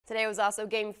Today was also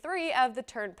Game 3 of the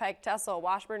Turnpike Tussle.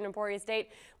 Washburn and Emporia State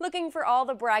looking for all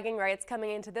the bragging rights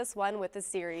coming into this one with the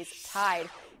series tied.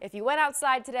 If you went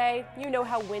outside today, you know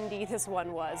how windy this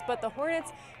one was, but the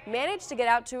Hornets managed to get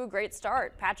out to a great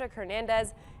start. Patrick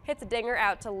Hernandez hits a dinger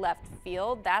out to left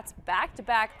field. That's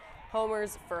back-to-back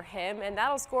homers for him, and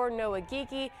that'll score Noah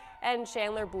Geeky and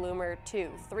Chandler Bloomer too.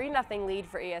 3-0 lead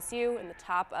for ESU in the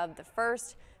top of the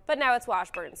first, but now it's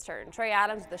Washburn's turn. Trey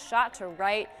Adams with a shot to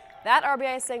right. That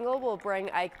RBI single will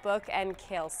bring Ike Book and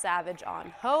Cale Savage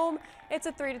on home. It's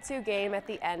a 3-2 game at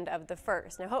the end of the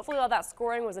first. Now hopefully all that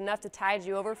scoring was enough to tide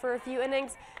you over for a few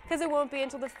innings, because it won't be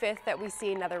until the fifth that we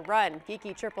see another run.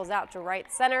 Geeky triples out to right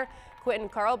center. Quentin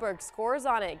Carlberg scores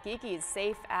on it. Geeky's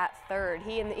safe at third.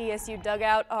 He and the ESU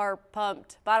dugout are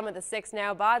pumped. Bottom of the sixth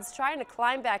now. Bod's trying to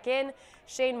climb back in.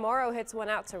 Shane Morrow hits one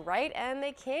out to right, and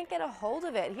they can't get a hold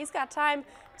of it. He's got time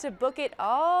to book it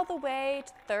all the way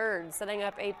to third, setting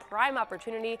up a prime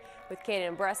opportunity with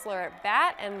Caden Bressler at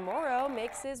bat, and Morrow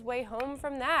makes his way home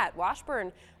from that.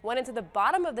 Washburn went into the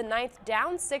bottom of the ninth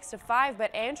down 6-5,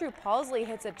 but Andrew Paulsley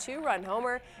hits a two-run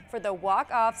homer for the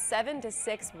walk-off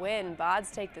 7-6 win.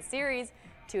 Bods take the series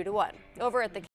 2-1. Over at the